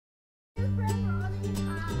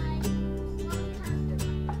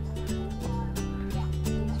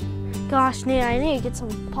Gosh, Nate, I need to get some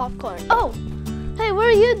popcorn. Oh, hey, what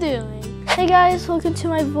are you doing? Hey guys, welcome to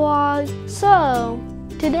my vlog. So,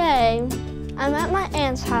 today, I'm at my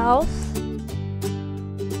aunt's house.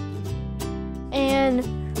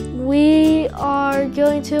 And we are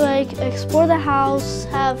going to like explore the house,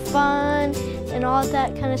 have fun, and all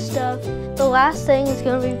that kind of stuff. The last thing is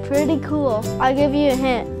gonna be pretty cool. I'll give you a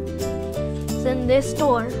hint. It's in this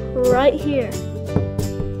door, right here.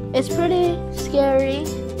 It's pretty scary.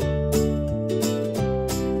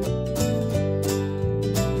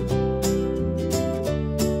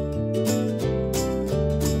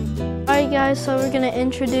 Alright guys, so we're gonna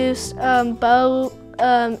introduce Bo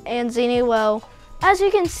and Zini. Well, as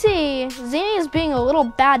you can see, Zini is being a little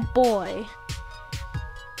bad boy.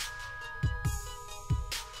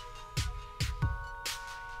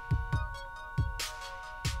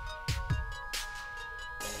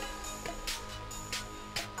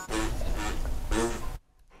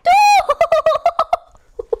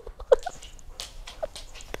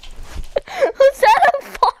 Was that a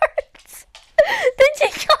fart? Did you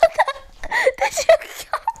got that?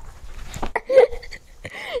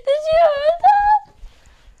 Did you hear that?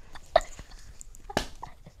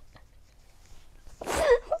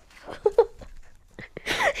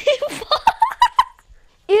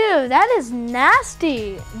 Ew, that is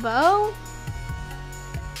nasty, Bo.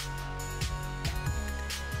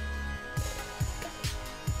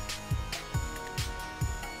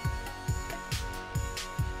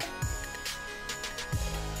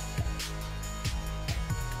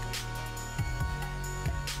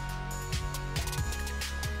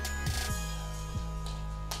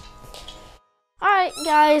 Alright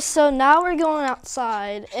guys, so now we're going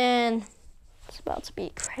outside and it's about to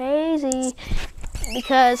be crazy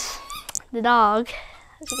because the dog,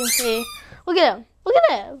 as you can see, look at him, look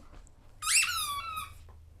at him.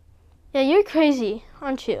 Yeah, you're crazy,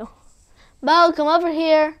 aren't you? Bo, come over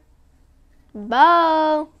here.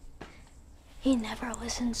 Bo. He never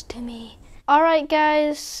listens to me. Alright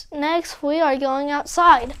guys, next we are going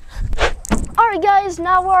outside. Alright guys,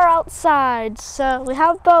 now we're outside. So we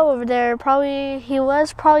have Bo over there. He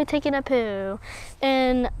was probably taking a poo.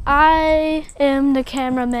 And I am the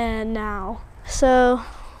cameraman now. So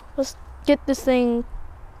let's get this thing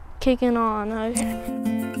kicking on. Okay.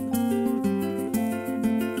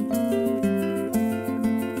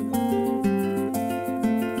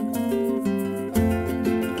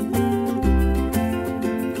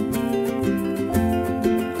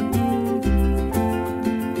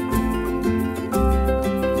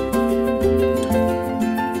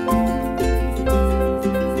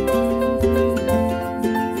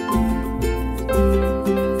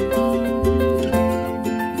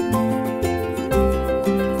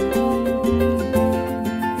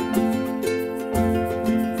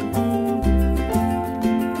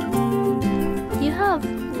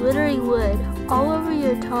 Glittery wood all over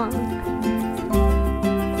your tongue.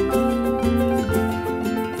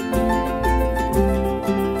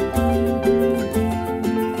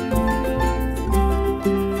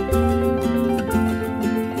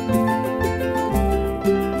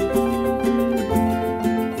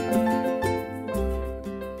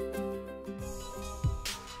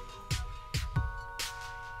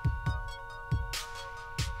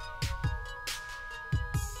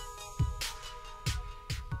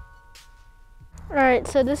 Alright,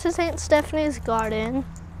 so this is Aunt Stephanie's garden,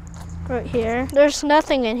 right here. There's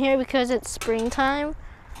nothing in here because it's springtime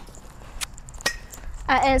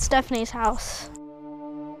at Aunt Stephanie's house.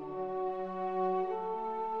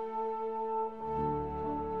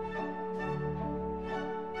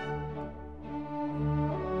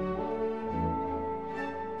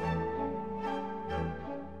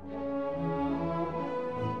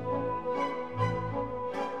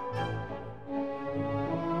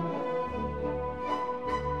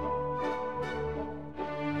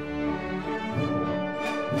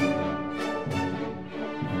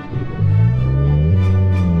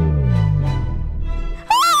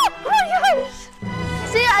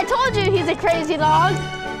 He's a crazy dog.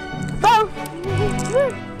 Bo!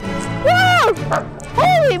 Whoa!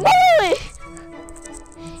 Holy moly!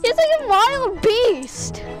 He's like a wild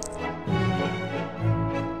beast.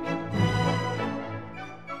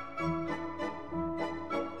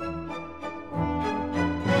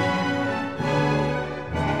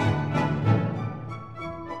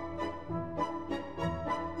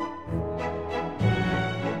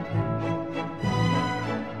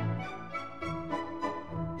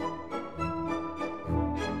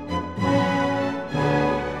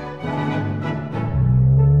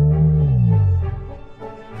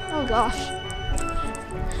 gosh.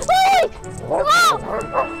 Whoa!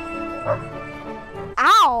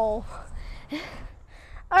 Ow!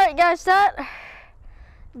 Alright guys, that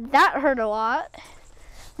hurt a lot.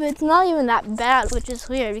 But it's not even that bad, which is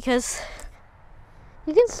weird because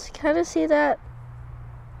you can kind of see that.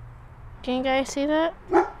 Can you guys see that?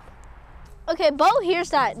 Okay, Bo hears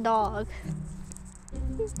that dog.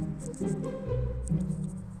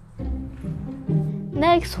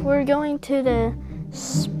 Next, we're going to the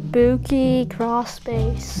spooky crawl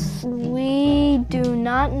space. We do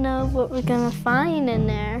not know what we're gonna find in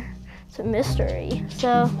there. It's a mystery.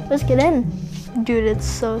 So let's get in. Dude, it's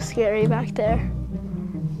so scary back there.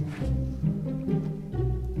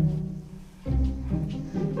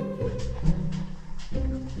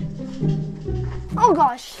 Oh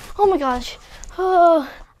gosh, oh my gosh. Oh,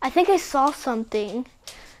 I think I saw something.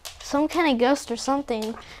 Some kind of ghost or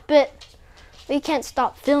something, but we can't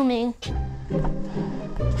stop filming.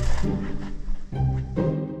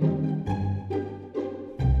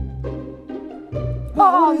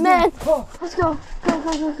 Oh man, let's go,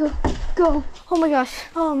 go. Oh my gosh,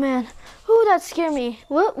 oh man. Oh, that scared me.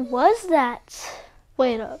 What was that?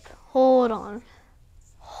 Wait up, hold on.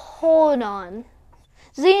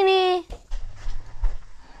 Zini!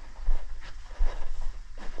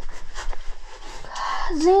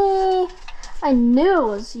 Zini! I knew it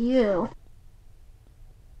was you.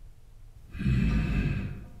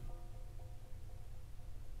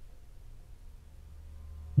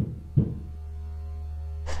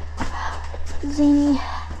 Zini.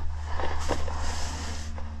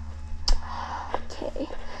 Okay,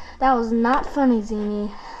 that was not funny,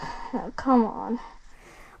 Zini. No, come on.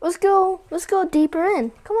 Let's go deeper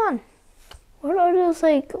in. Come on. What are those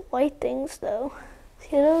like white things though?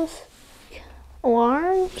 See those?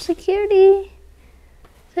 Alarm security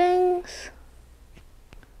things.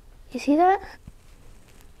 You see that?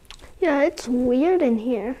 Yeah, it's weird in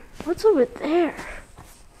here. What's over there?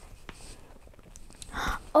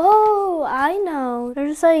 Oh, I know.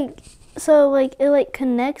 There's like, so like it like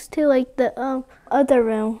connects to like the other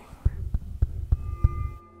room.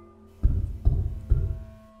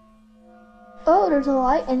 Oh, there's a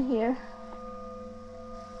light in here.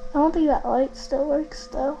 I don't think that light still works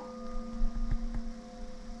though.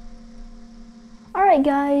 Alright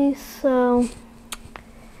guys, so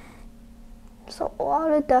there's a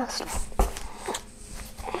lot of dust.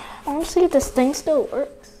 I want to see if this thing still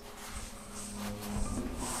works.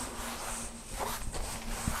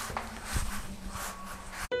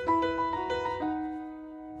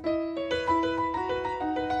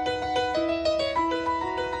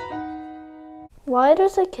 Why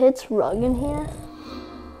there's a kid's rug in here?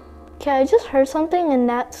 Okay, I just heard something and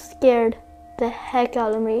that scared the heck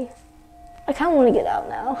out of me. I kind of want to get out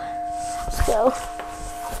now. Let's go.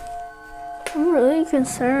 I'm really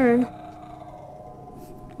concerned.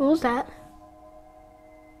 What was that?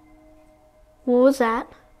 What was that?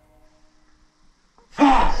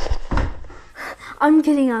 I'm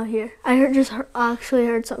getting out here. I actually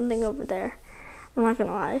heard something over there. I'm not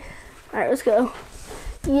gonna lie. Alright, let's go.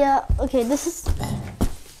 Yeah, okay, this is...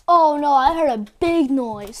 Oh no, I heard a big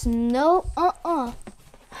noise. No,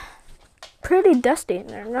 Pretty dusty in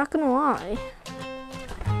there, I'm not gonna lie.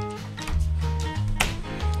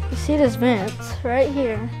 You see this vent right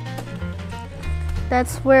here?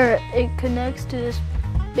 That's where it connects to this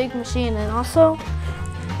big machine, and also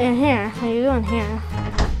in here, when you go in here.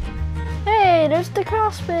 Hey, there's the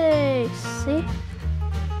crawl space, see?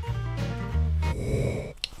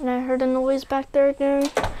 And I heard a noise back there again.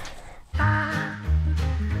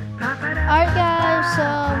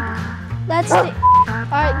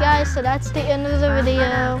 Alright guys, so that's the end of the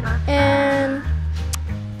video, and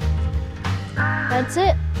that's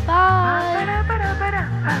it. Bye.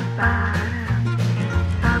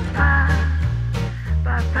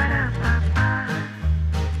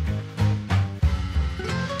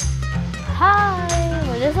 Hi,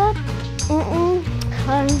 what is that?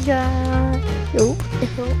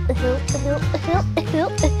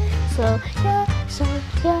 So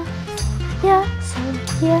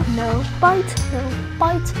yeah, no bite.